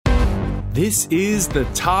This is the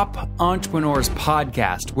Top Entrepreneurs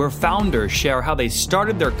Podcast, where founders share how they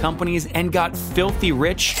started their companies and got filthy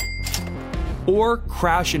rich or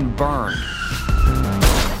crash and burn.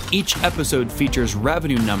 Each episode features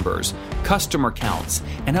revenue numbers, customer counts,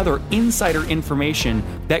 and other insider information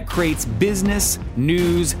that creates business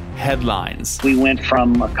news headlines. We went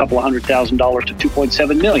from a couple of $100,000 to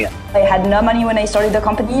 $2.7 million. I had no money when I started the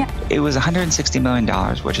company. It was $160 million,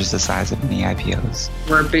 which is the size of many IPOs.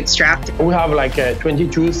 We're bootstrapped. We have like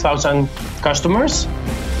 22,000 customers.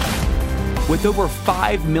 With over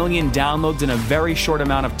 5 million downloads in a very short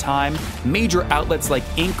amount of time, major outlets like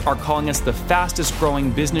Inc. are calling us the fastest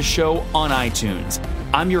growing business show on iTunes.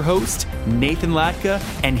 I'm your host, Nathan Latka,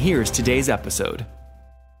 and here's today's episode.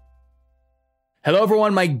 Hello,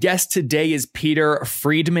 everyone. My guest today is Peter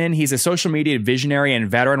Friedman. He's a social media visionary and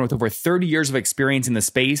veteran with over 30 years of experience in the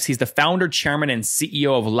space. He's the founder, chairman, and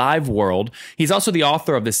CEO of LiveWorld. He's also the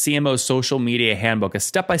author of the CMO Social Media Handbook, a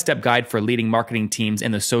step-by-step guide for leading marketing teams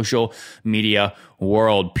in the social media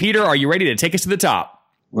world. Peter, are you ready to take us to the top?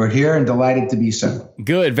 We're here and delighted to be so.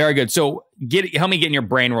 Good, very good. So help me get in your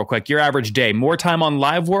brain real quick. Your average day, more time on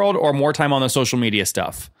LiveWorld or more time on the social media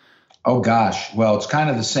stuff? Oh, gosh. Well, it's kind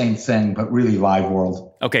of the same thing, but really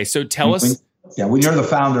LiveWorld. Okay, so tell us. When you're the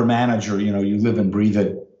founder manager, you live and breathe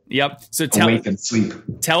it. Yep. So awake and sleep.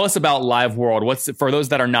 Tell us about LiveWorld. For those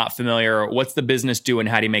that are not familiar, what's the business do and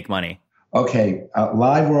how do you make money? Okay.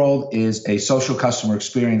 LiveWorld is a social customer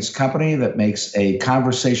experience company that makes a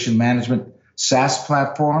conversation management SaaS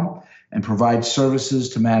platform and provides services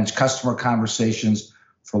to manage customer conversations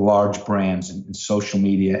for large brands in social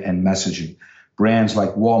media and messaging. Brands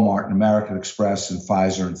like Walmart and American Express and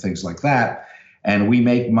Pfizer and things like that. And we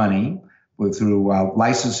make money through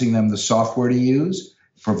licensing them the software to use,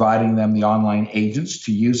 providing them the online agents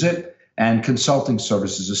to use it, and consulting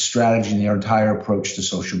services, a strategy in their entire approach to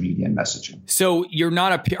social media and messaging. So you're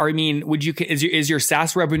not is your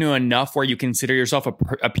SaaS revenue enough where you consider yourself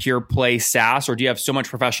a pure play SaaS, or do you have so much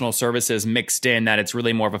professional services mixed in that it's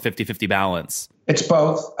really more of a 50-50 balance? It's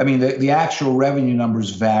both. I mean, the actual revenue numbers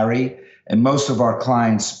vary. And most of our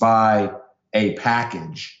clients buy a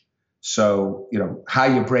package. So, how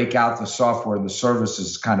you break out the software and the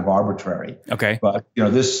services is kind of arbitrary. Okay. But,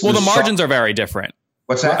 the margins are very different.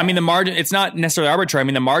 What's that? I mean, the margin, it's not necessarily arbitrary. I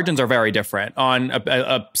mean, the margins are very different on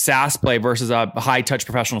a SaaS play versus a high touch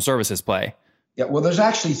professional services play. Yeah. Well, there's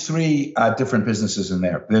actually three different businesses in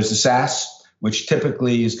there. There's the SaaS, which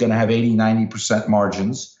typically is going to have 80-90%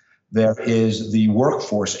 margins. There is the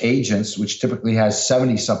workforce agents, which typically has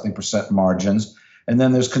 70-something% margins. And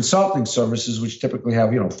then there's consulting services, which typically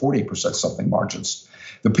have, 40% something margins.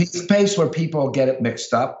 The place where people get it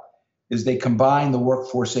mixed up is they combine the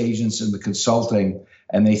workforce agents and the consulting,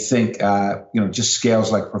 and they think, just scales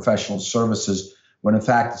like professional services, when in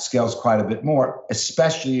fact it scales quite a bit more,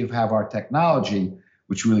 especially if you have our technology,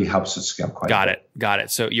 which really helps it scale quite a bit. Got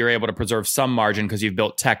it. So you're able to preserve some margin because you've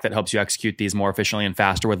built tech that helps you execute these more efficiently and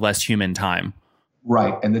faster with less human time.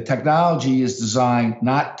 Right. And the technology is designed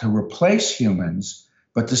not to replace humans,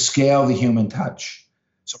 but to scale the human touch.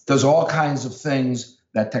 So it does all kinds of things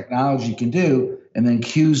that technology can do, and then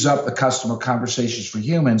queues up the customer conversations for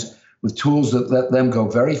humans with tools that let them go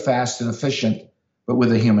very fast and efficient, but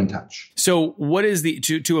with a human touch. So what is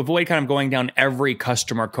to avoid kind of going down every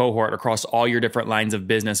customer cohort across all your different lines of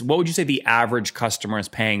business, what would you say the average customer is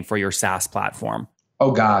paying for your SaaS platform?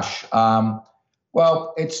 Oh, gosh.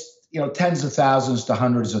 Well, it's, tens of thousands to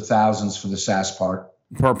hundreds of thousands for the SaaS part.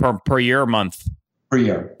 Per year or month? Per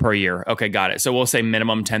year. Per year. Okay, got it. So we'll say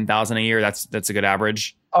minimum 10,000 a year. That's a good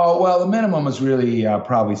average. Oh, well, the minimum is really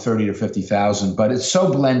probably 30 to 50,000, but it's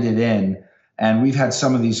so blended in. And we've had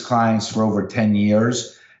some of these clients for over 10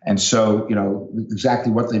 years. And so,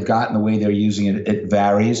 exactly what they've got and the way they're using it, it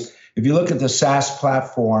varies. If you look at the SaaS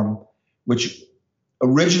platform, which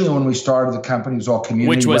originally when we started the company was all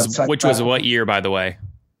community website. Which was what year, by the way?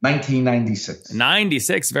 1996.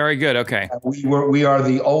 96. Very good. Okay. We are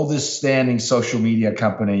the oldest standing social media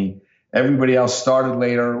company. Everybody else started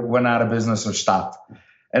later, went out of business or stopped.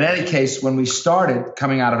 In any case, when we started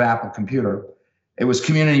coming out of Apple Computer, it was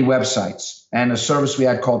community websites and a service we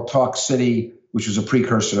had called Talk City, which was a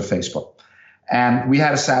precursor to Facebook. And we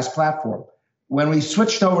had a SaaS platform. When we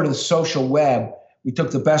switched over to the social web, we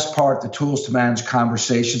took the best part, the tools to manage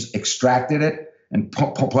conversations, extracted it, and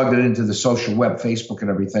plugged it into the social web, Facebook and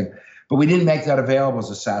everything. But we didn't make that available as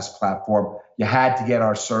a SaaS platform. You had to get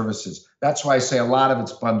our services. That's why I say a lot of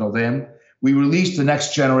it's bundled in. We released the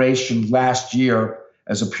next generation last year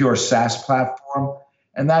as a pure SaaS platform.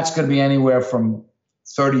 And that's going to be anywhere from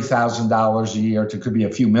 $30,000 a year to could be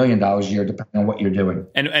a few $1 million a year, depending on what you're doing.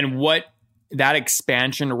 And what that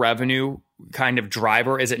expansion revenue kind of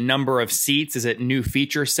driver? Is it number of seats? Is it new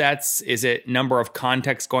feature sets? Is it number of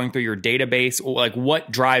contacts going through your database? Like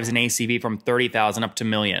what drives an ACV from 30,000 up to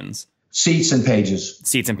millions? Seats and pages.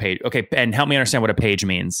 Seats and page. Okay. And help me understand what a page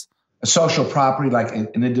means. A social property, like an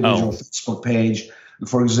individual Facebook page.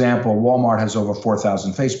 For example, Walmart has over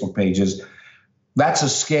 4,000 Facebook pages. That's a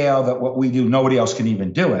scale that what we do, nobody else can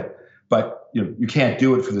even do it. But you can't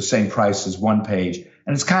do it for the same price as one page.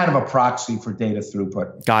 And it's kind of a proxy for data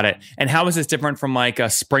throughput. Got it. And how is this different from like a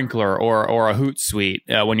Sprinklr or a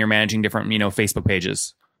Hootsuite when you're managing different, Facebook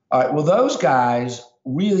pages? All right. Well, those guys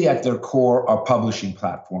really at their core are publishing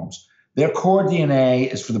platforms. Their core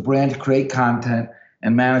DNA is for the brand to create content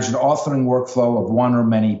and manage an authoring workflow of one or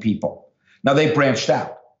many people. Now they've branched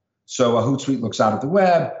out. So a Hootsuite looks out at the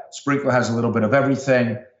web. Sprinklr has a little bit of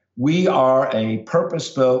everything. We are a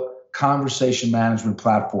purpose-built conversation management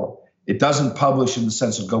platform. It doesn't publish in the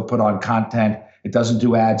sense of go put on content. It doesn't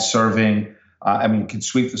do ad serving. It can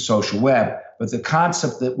sweep the social web. But the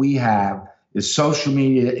concept that we have is social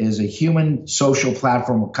media is a human social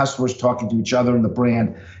platform with customers talking to each other in the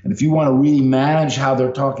brand. And if you want to really manage how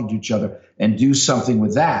they're talking to each other and do something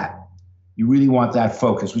with that, you really want that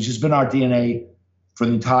focus, which has been our DNA for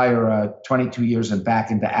the entire 22 years and back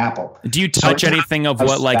into Apple. Do you touch anything of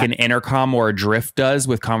what like an Intercom or a Drift does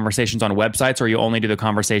with conversations on websites, or you only do the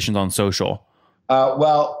conversations on social?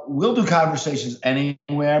 Well, we'll do conversations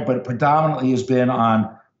anywhere, but it predominantly has been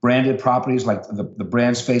on branded properties like the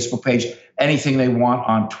brand's Facebook page, anything they want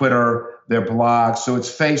on Twitter, their blog. So it's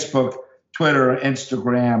Facebook, Twitter,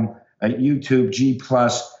 Instagram, YouTube, G+,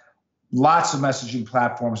 lots of messaging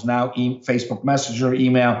platforms now, Facebook Messenger,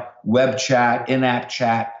 email, web chat, in-app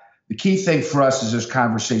chat. The key thing for us is there's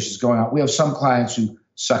conversations going on. We have some clients who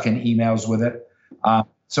suck in emails with it.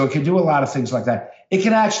 So it can do a lot of things like that. It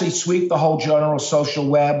can actually sweep the whole general social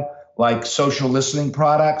web, like social listening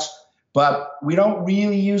products, but we don't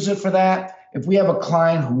really use it for that. If we have a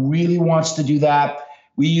client who really wants to do that,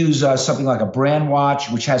 we use something like a Brand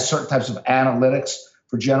Watch, which has certain types of analytics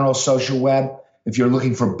for general social web, if you're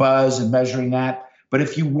looking for buzz and measuring that. But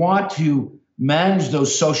if you want to manage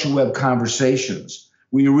those social web conversations,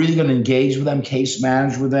 where you're really going to engage with them, case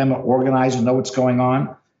manage with them, organize and know what's going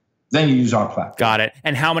on, then you use our platform. Got it.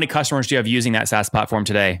 And how many customers do you have using that SaaS platform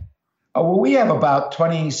today? Well, we have about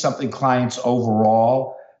 20-something clients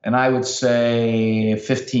overall, and I would say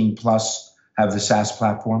 15 plus have the SaaS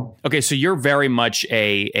platform. Okay, so you're very much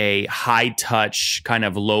a high touch, kind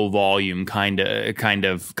of low volume kind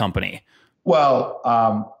of company. Well,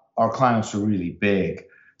 our clients are really big,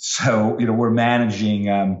 so we're managing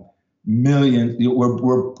millions.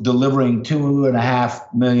 We're delivering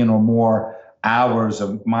 2.5 million or more hours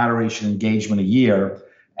of moderation engagement a year,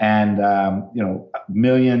 and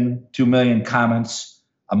 2 million comments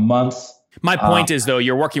a month. My point is, though,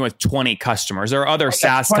 you're working with 20 customers. There are other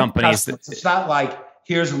SaaS companies. It's not like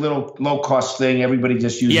here's a little low cost thing everybody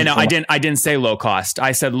just uses. Yeah, no, I didn't say low cost.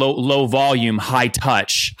 I said low volume, high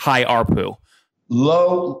touch, high ARPU.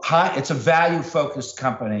 High. It's a value focused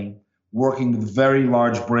company working with very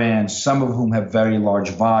large brands, some of whom have very large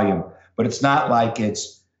volume. But it's not like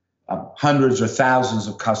it's hundreds or thousands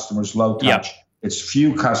of customers, low touch. Yep. It's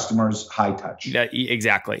few customers, high touch. Yeah,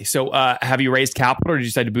 exactly. So have you raised capital, or did you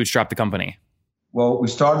decide to bootstrap the company? Well, we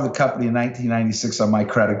started the company in 1996 on my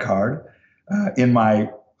credit card in my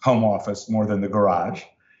home office more than the garage.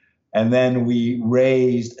 And then we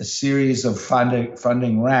raised a series of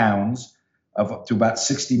funding rounds of up to about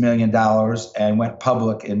 $60 million and went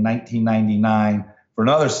public in 1999 for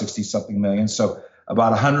another 60-something million. So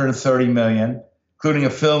about 130 million, including a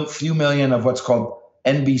few million of what's called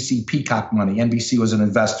NBC Peacock money. NBC was an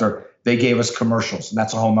investor. They gave us commercials, and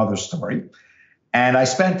that's a whole nother story. And I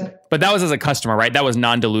spent it. But that was as a customer, right? That was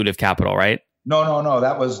non-dilutive capital, right? No.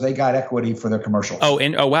 That was, they got equity for their commercials.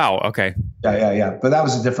 Oh, wow. Okay. Yeah. But that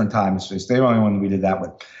was a different time. It's the only one we did that with.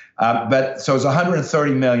 But so it was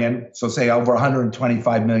 130 million. So say over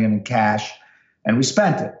 125 million in cash. And we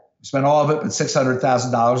spent it. We spent all of it, but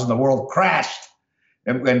 $600,000, and the world crashed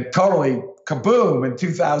and totally kaboom in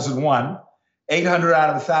 2001. 800 out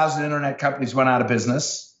of 1,000 internet companies went out of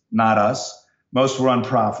business, not us. Most were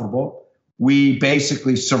unprofitable. We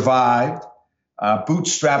basically survived,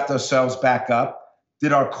 bootstrapped ourselves back up,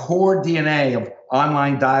 did our core DNA of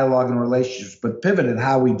online dialogue and relationships, but pivoted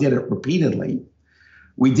how we did it repeatedly.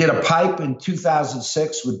 We did a PIPE in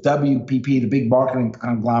 2006 with WPP, the big marketing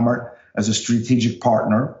conglomerate, as a strategic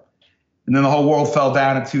partner. And then the whole world fell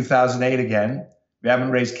down in 2008 again. We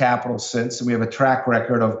haven't raised capital since, and we have a track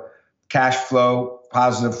record of cash flow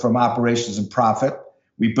positive from operations and profit.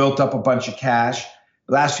 We built up a bunch of cash.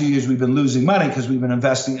 The last few years, we've been losing money because we've been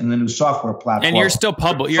investing in the new software platform. And you're still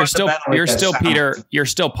public. You're still Peter. You're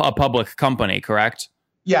still a public company, correct?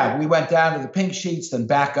 Yeah, we went down to the pink sheets, then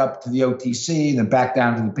back up to the OTC, then back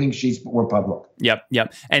down to the pink sheets, but we're public.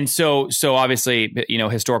 Yep. And so obviously,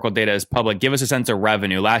 historical data is public. Give us a sense of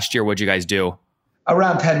revenue. Last year, what'd you guys do?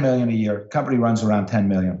 Around 10 million a year. Company runs around 10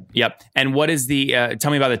 million. Yep. And what is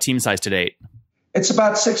tell me about the team size to date. It's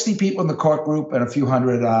about 60 people in the core group and a few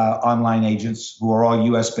hundred online agents who are all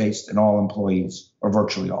US based and all employees, or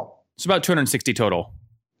virtually all. It's about 260 total.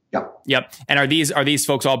 Yep. And are these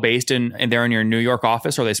folks all based and they're in your New York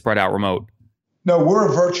office, or are they spread out remote? No, we're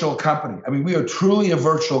a virtual company. I mean, we are truly a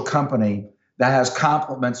virtual company that has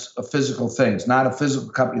complements of physical things, not a physical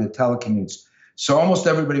company that telecommutes. So almost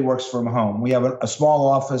everybody works from home. We have a small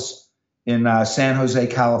office in San Jose,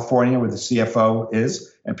 California, where the CFO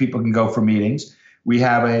is, and people can go for meetings. We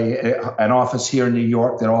have an office here in New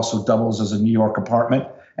York that also doubles as a New York apartment,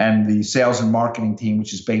 and the sales and marketing team,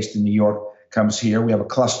 which is based in New York, comes here. We have a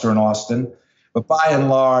cluster in Austin, but by and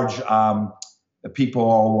large, the people are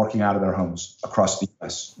all working out of their homes across the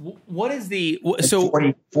U.S. What is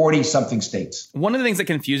 40 something states. One of the things that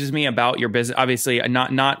confuses me about your business, obviously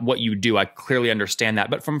not what you do, I clearly understand that,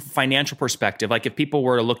 but from a financial perspective, like if people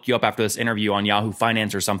were to look you up after this interview on Yahoo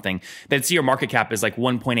Finance or something, they'd see your market cap is like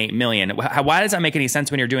 1.8 million. Why does that make any sense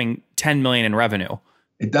when you're doing 10 million in revenue?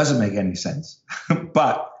 It doesn't make any sense,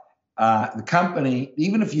 but the company,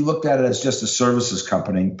 even if you looked at it as just a services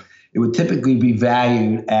company, it would typically be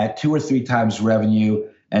valued at 2 or 3 times revenue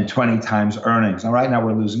and 20 times earnings. Now, right now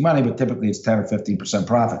we're losing money, but typically it's 10 or 15%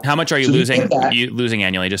 profit. How much are you losing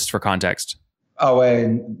annually, just for context?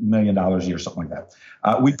 $1 million a year, something like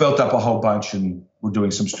that. We built up a whole bunch, and we're doing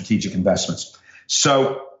some strategic investments.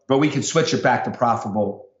 But we can switch it back to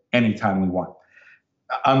profitable anytime we want.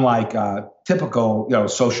 Unlike typical,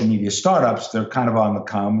 social media startups, they're kind of on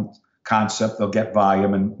the concept. They'll get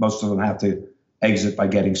volume, and most of them have to exit by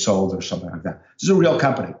getting sold or something like that. This is a real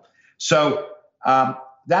company. So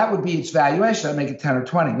that would be its valuation. I'd make it 10 or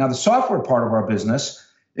 20. Now, the software part of our business,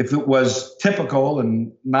 if it was typical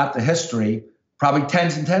and not the history, probably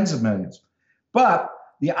tens and tens of millions. But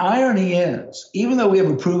the irony is, even though we have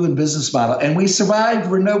a proven business model and we survived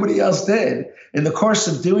where nobody else did, in the course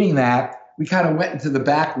of doing that, we kind of went into the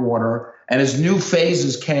backwater, and as new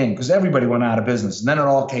phases came, because everybody went out of business, and then it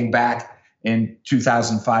all came back in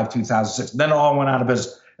 2005, 2006. Then it all went out of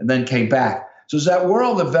business and then came back. So as that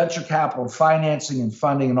world of venture capital, financing and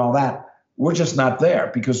funding and all that, we're just not there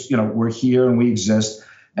because, we're here and we exist.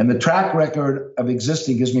 And the track record of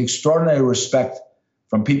existing gives me extraordinary respect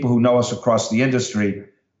from people who know us across the industry,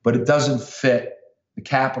 but it doesn't fit the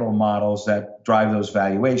capital models that drive those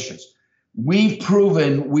valuations. We've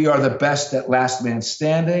proven we are the best at last man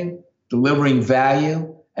standing, delivering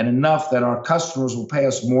value, and enough that our customers will pay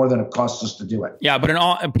us more than it costs us to do it. Yeah,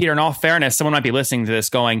 but Peter, in all fairness, someone might be listening to this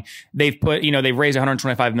going, they've raised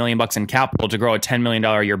 $125 million in capital to grow a $10 million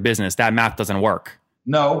a year business. That math doesn't work.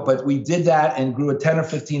 No, but we did that and grew a $10 or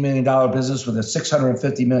 $15 million business with a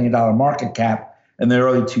 $650 million market cap in the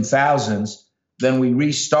early 2000s. Then we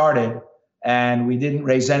restarted and we didn't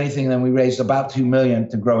raise anything. Then we raised about $2 million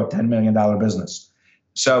to grow a $10 million business.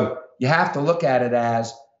 So you have to look at it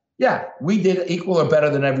as, yeah, we did equal or better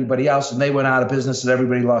than everybody else, and they went out of business and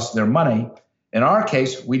everybody lost their money. In our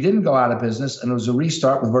case, we didn't go out of business, and it was a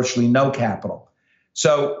restart with virtually no capital.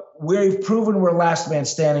 So we've proven we're last man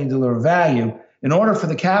standing to deliver value. In order for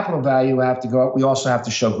the capital value to have to go up, we also have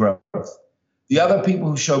to show growth. The other people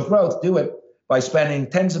who show growth do it by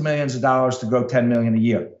spending tens of millions of dollars to grow 10 million a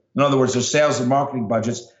year. In other words, their sales and marketing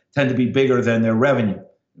budgets tend to be bigger than their revenue.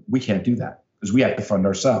 We can't do that because we have to fund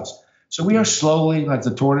ourselves. So we are slowly, like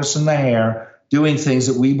the tortoise and the hare, doing things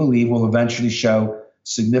that we believe will eventually show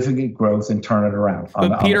significant growth and turn it around.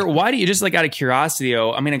 But Peter, why do you, just like out of curiosity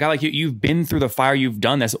though, I mean, a guy like you, you've been through the fire, you've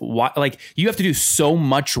done this. Why, like you have to do so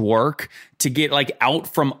much work to get like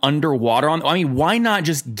out from underwater why not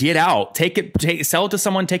just get out, sell it to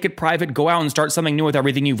someone, take it private, go out and start something new with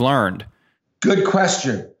everything you've learned? Good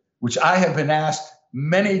question, which I have been asked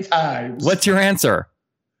many times. What's your answer?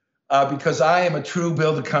 Because I am a true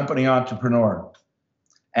build a company entrepreneur.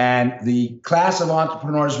 And the class of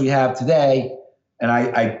entrepreneurs we have today, and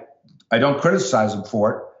I don't criticize them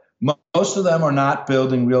for it, most of them are not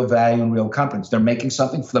building real value in real companies. They're making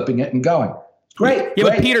something, flipping it, and going. Great. Yeah,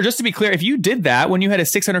 but Peter, just to be clear, if you did that when you had a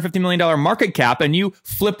 $650 million market cap and you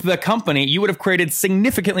flipped the company, you would have created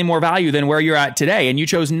significantly more value than where you're at today, and you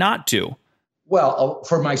chose not to. Well,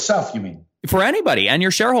 for myself, you mean? For anybody and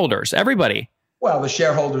your shareholders, everybody. Well, the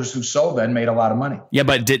shareholders who sold then made a lot of money. Yeah,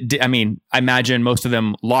 but I imagine most of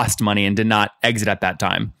them lost money and did not exit at that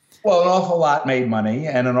time. Well, an awful lot made money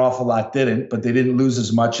and an awful lot didn't, but they didn't lose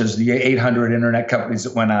as much as the 800 internet companies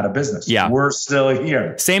that went out of business. Yeah. We're still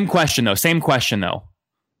here. Same question though.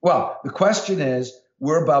 Well, the question is,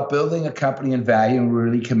 we're about building a company in value, and we're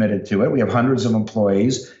really committed to it. We have hundreds of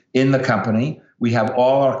employees in the company. We have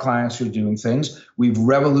all our clients who are doing things. We've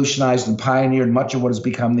revolutionized and pioneered much of what has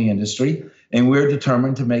become the industry, and we're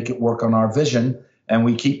determined to make it work on our vision. And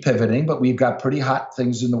we keep pivoting, but we've got pretty hot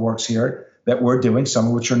things in the works here that we're doing, some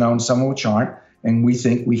of which are known, some of which aren't. And we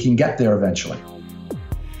think we can get there eventually.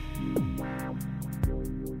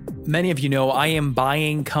 Many of you know I am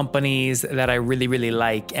buying companies that I really, really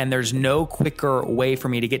like, and there's no quicker way for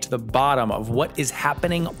me to get to the bottom of what is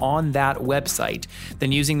happening on that website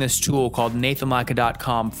than using this tool called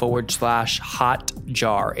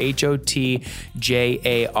nathanlatka.com/hotjar,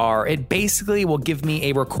 HOTJAR. It basically will give me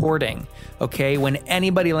a recording. Okay, when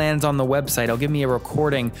anybody lands on the website, it'll give me a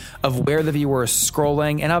recording of where the viewer is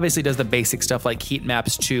scrolling, and obviously does the basic stuff like heat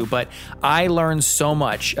maps too. But I learned so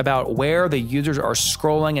much about where the users are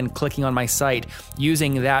scrolling and clicking on my site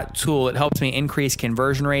using that tool. It helps me increase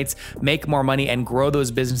conversion rates, make more money, and grow those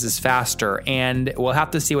businesses faster. And we'll have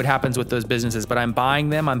to see what happens with those businesses, but I'm buying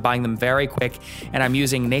them. I'm buying them very quick, and I'm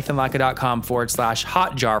using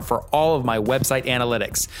nathanlatka.com/hotjar for all of my website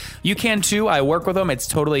analytics. You can too. I work with them. It's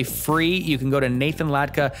totally free. You can go to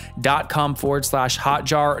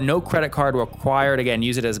nathanlatka.com/hotjar. No credit card required. Again,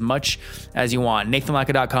 use it as much as you want.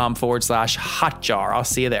 nathanlatka.com/hotjar. I'll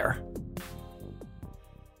see you there.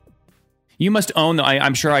 You must own,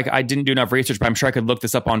 I'm sure I didn't do enough research, but I'm sure I could look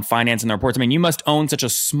this up on finance and the reports. I mean, you must own such a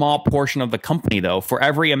small portion of the company, though. For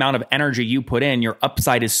every amount of energy you put in, your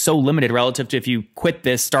upside is so limited relative to if you quit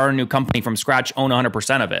this, start a new company from scratch, own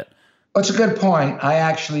 100% of it. That's a good point. I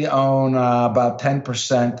actually own about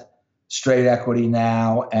 10% straight equity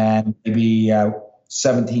now, and maybe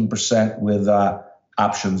 17% with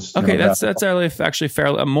options. Okay, that's actually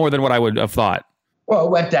fairly more than what I would have thought. Well,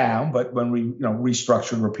 it went down, but when we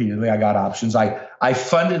restructured repeatedly, I got options. I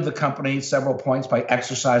funded the company at several points by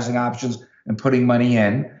exercising options and putting money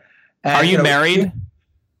in. And, Are you married?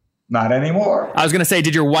 Not anymore. I was going to say,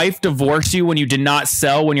 did your wife divorce you when you did not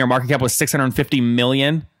sell when your market cap was $650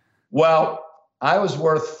 million? Well, I was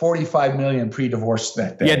worth $45 million pre-divorce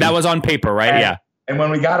that day. Yeah, that was on paper, right? And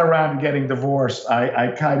when we got around to getting divorced,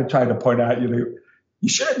 I kind of tried to point out, you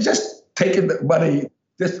should have just taken the money.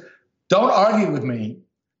 Just don't argue with me.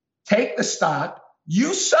 Take the stock.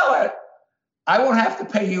 You sell it. I won't have to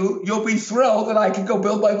pay you. You'll be thrilled that I can go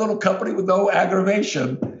build my little company with no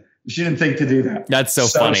aggravation. She didn't think to do that. That's so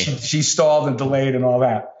funny. She stalled and delayed and all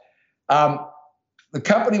that. The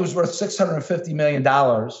company was worth $650 million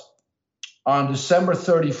on December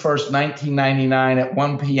 31st, 1999 at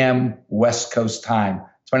 1 p.m. West Coast time,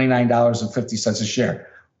 $29.50 a share.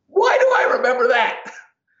 Why do I remember that?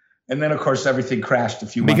 And then, of course, everything crashed a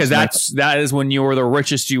few months later. Because that is when you were the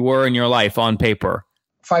richest you were in your life on paper.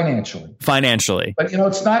 Financially. But,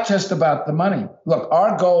 it's not just about the money. Look,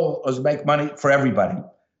 our goal is to make money for everybody.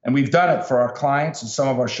 And we've done it for our clients and some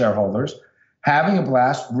of our shareholders, having a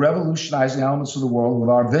blast, revolutionizing elements of the world with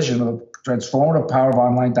our vision of the transformative power of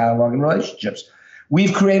online dialogue and relationships.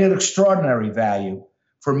 We've created extraordinary value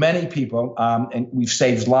for many people, and we've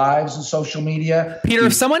saved lives in social media. Peter,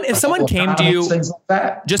 if someone came to you, things like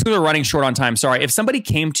that. Just because we're running short on time, sorry. If somebody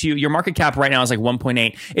came to you, your market cap right now is like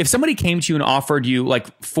 1.8. If somebody came to you and offered you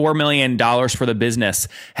like $4 million for the business,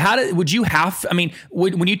 when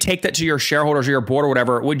you take that to your shareholders or your board or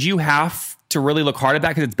whatever, would you have to really look hard at that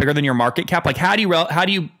because it's bigger than your market cap? Like, how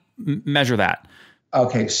do you measure that?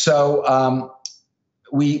 Okay, so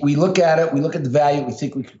we look at it. We look at the value we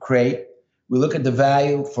think we could create. We look at the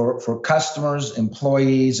value for customers,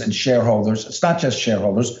 employees, and shareholders. It's not just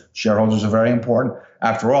shareholders. Shareholders are very important.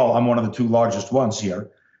 After all, I'm one of the two largest ones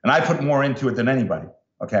here, and I put more into it than anybody.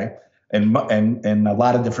 Okay, and a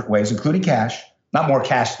lot of different ways, including cash. Not more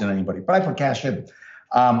cash than anybody, but I put cash in.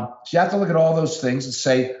 So you have to look at all those things and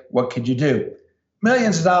say, what could you do?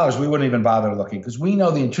 Millions of dollars, we wouldn't even bother looking because we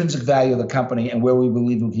know the intrinsic value of the company and where we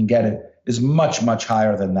believe we can get it is much, much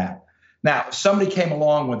higher than that. Now, if somebody came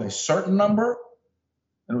along with a certain number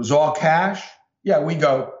and it was all cash, yeah, we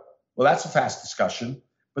go, well, that's a fast discussion.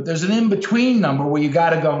 But there's an in-between number where you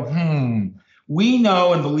got to go, we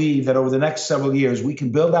know and believe that over the next several years, we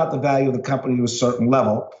can build out the value of the company to a certain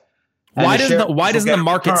level. Why doesn't the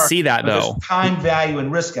market see that, though? Time, value,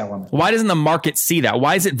 and risk element. Why doesn't the market see that?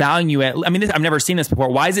 Why is it valuing you at, I've never seen this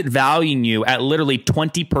before. Why is it valuing you at literally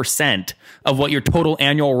 20% of what your total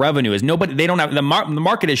annual revenue is? The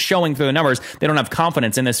market is showing through the numbers, they don't have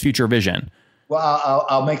confidence in this future vision. Well,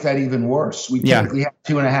 I'll make that even worse. We typically have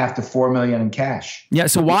 $2.5 to $4 million in cash. Yeah.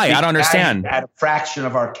 So why? I don't understand. At a fraction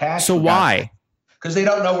of our cash. So why? Because they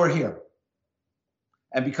don't know we're here.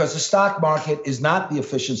 And because the stock market is not the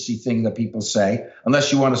efficiency thing that people say,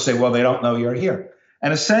 unless you want to say, well, they don't know you're here.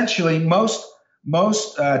 And essentially, most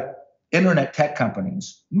internet tech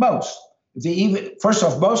companies, first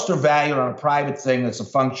off, most are valued on a private thing that's a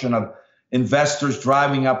function of investors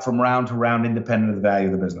driving up from round to round independent of the value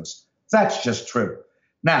of the business. That's just true.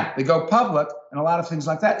 Now, they go public, and a lot of things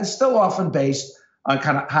like that is still often based on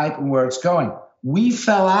kind of hype and where it's going. We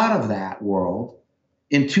fell out of that world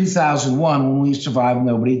in 2001 when we survived,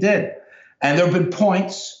 nobody did. And there have been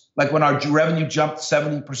points, like when our revenue jumped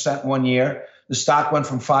 70% one year, the stock went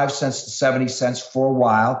from 5 cents to 70 cents for a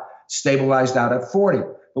while, stabilized out at 40.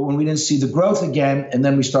 But when we didn't see the growth again, and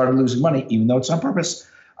then we started losing money, even though it's on purpose,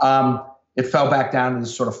 it fell back down to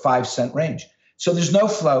this sort of 5 cent range. So there's no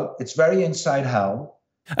float. It's very inside hell.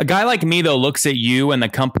 A guy like me, though, looks at you and the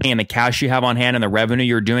company and the cash you have on hand and the revenue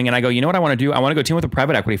you're doing. And I go, you know what I want to do? I want to go team with a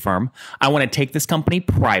private equity firm. I want to take this company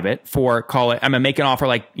private for, I'm going to make an offer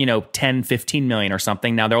like, 10, 15 million or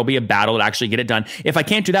something. Now, there will be a battle to actually get it done. If I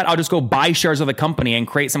can't do that, I'll just go buy shares of the company and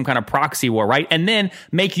create some kind of proxy war, right? And then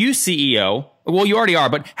make you CEO. Well, you already are,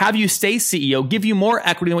 but have you stay CEO, give you more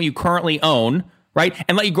equity than what you currently own, right?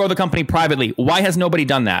 And let you grow the company privately. Why has nobody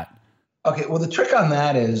done that? Okay, well, the trick on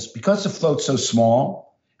that is because the float's so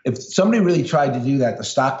small, if somebody really tried to do that, the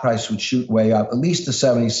stock price would shoot way up, at least to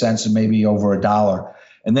 70 cents and maybe over $1.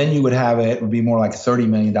 And then you would have it would be more like $30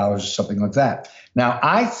 million or something like that. Now,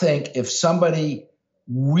 I think if somebody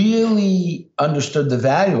really understood the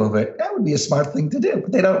value of it, that would be a smart thing to do.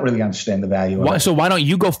 But they don't really understand the value of it. So why don't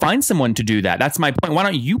you go find someone to do that? That's my point. Why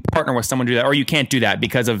don't you partner with someone to do that? Or you can't do that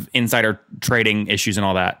because of insider trading issues and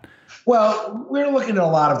all that? Well, we're looking at a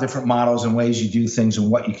lot of different models and ways you do things and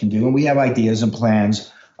what you can do. And we have ideas and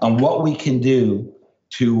plans on what we can do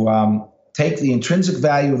to take the intrinsic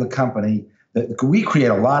value of the company. That we create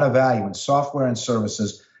a lot of value in software and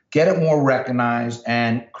services, get it more recognized,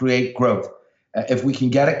 and create growth. If we can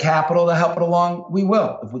get it capital to help it along, we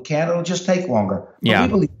will. If we can't, it'll just take longer. But we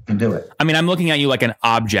believe we can do it. I mean, I'm looking at you like an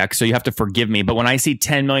object, so you have to forgive me. But when I see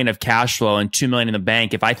 10 million of cash flow and 2 million in the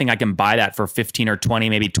bank, if I think I can buy that for 15 or 20,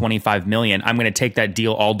 maybe 25 million, I'm going to take that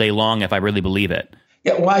deal all day long if I really believe it.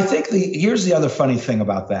 Yeah, well, I think here's the other funny thing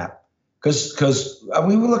about that, because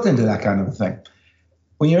we looked into that kind of a thing.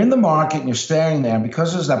 When you're in the market and you're staring there, and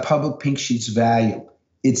because there's that public pink sheets value,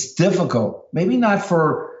 it's difficult. Maybe not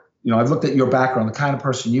for, I've looked at your background, the kind of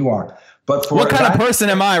person you are. But for what kind of person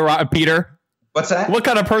am I, Peter? What's that? What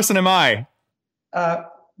kind of person am I?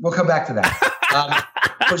 We'll come back to that.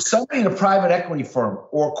 For somebody in a private equity firm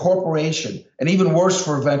or corporation, and even worse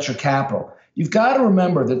for venture capital, you've got to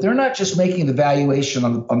remember that they're not just making the valuation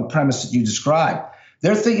on the premise that you described.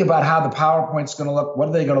 They're thinking about how the PowerPoint's going to look, what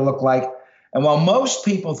are they going to look like. And while most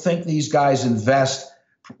people think these guys invest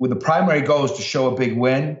with the primary goal is to show a big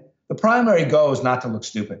win, the primary goal is not to look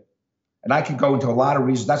stupid. And I can go into a lot of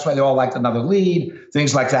reasons. That's why they all like another lead,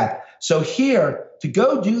 things like that. So here, to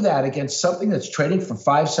go do that against something that's trading for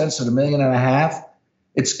 5 cents at $1.5 million,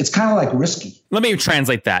 it's kind of like risky. Let me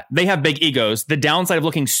translate that. They have big egos. The downside of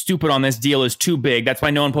looking stupid on this deal is too big. That's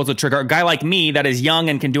why no one pulls the trigger. A guy like me that is young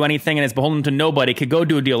and can do anything and is beholden to nobody could go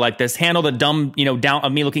do a deal like this, handle the dumb, down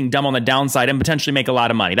of me looking dumb on the downside and potentially make a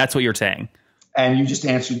lot of money. That's what you're saying. And you just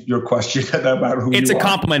answered your question about who you are. It's a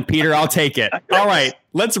compliment, Peter. I'll take it. All right.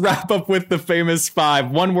 Let's wrap up with the famous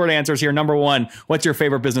 5 one-word answers here. Number 1, what's your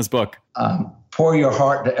favorite business book? Pour Your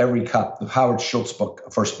Heart to Every Cup, the Howard Schultz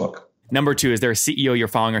book, first book. Number 2, is there a CEO you're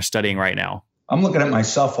following or studying right now? I'm looking at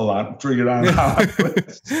myself a lot. I'm figuring out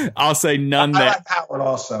how. I'll say none. I like Howard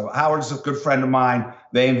also. Howard's a good friend of mine.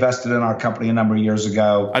 They invested in our company a number of years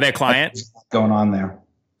ago. Are they a client? Going on there.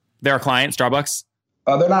 They're a client, Starbucks?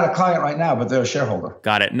 They're not a client right now, but they're a shareholder.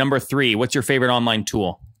 Got it. Number 3, what's your favorite online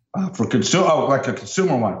tool? For consumer, like a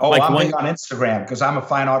consumer one. I'm big on Instagram because I'm a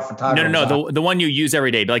fine art photographer. No. The one you use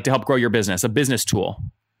every day, like to help grow your business, a business tool.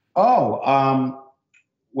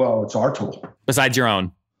 Well, it's our tool. Besides your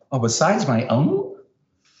own. Oh, besides my own?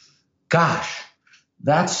 Gosh,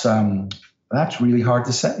 that's really hard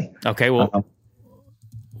to say. Okay, well,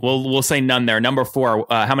 we'll say none there. Number 4,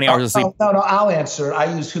 how many hours of sleep? No, I'll answer.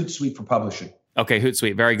 I use Hootsuite for publishing. Okay,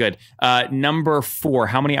 Hootsuite, very good. Number 4,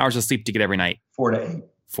 how many hours of sleep do you get every night? 4 to 8.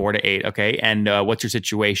 4 to 8, okay. And what's your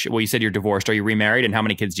situation? Well, you said you're divorced. Are you remarried? And how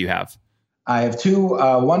many kids do you have? I have 2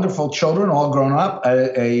 wonderful children, all grown up,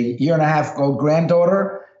 a 1.5-year-old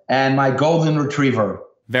granddaughter, and my golden retriever.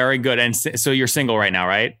 Very good. And so you're single right now,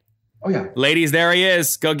 right? Oh, yeah. Ladies, there he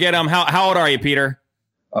is. Go get him. How old are you, Peter?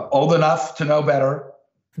 Old enough to know better.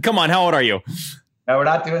 Come on, how old are you? No, we're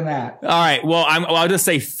not doing that. All right. Well, I'll just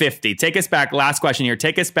say 50. Take us back. Last question here.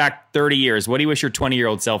 Take us back 30 years. What do you wish your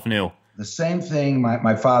 20-year-old self knew? The same thing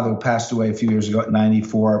my father, who passed away a few years ago at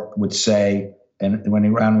 94, would say, and when he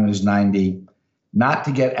was 90, not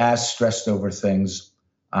to get as stressed over things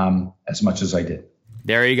as much as I did.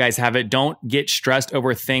 There you guys have it. Don't get stressed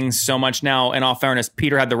over things so much. Now, in all fairness,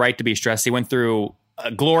 Peter had the right to be stressed. He went through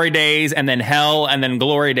glory days and then hell and then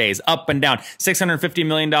glory days, up and down. $650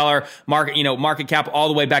 million market cap, all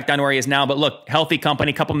the way back down to where he is now. But look, healthy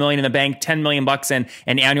company, couple million in the bank, $10 million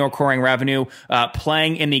in annual recurring revenue,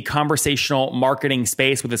 playing in the conversational marketing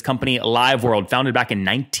space with his company LiveWorld, founded back in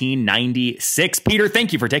 1996. Peter,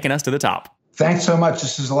 thank you for taking us to the top. Thanks so much.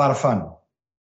 This is a lot of fun.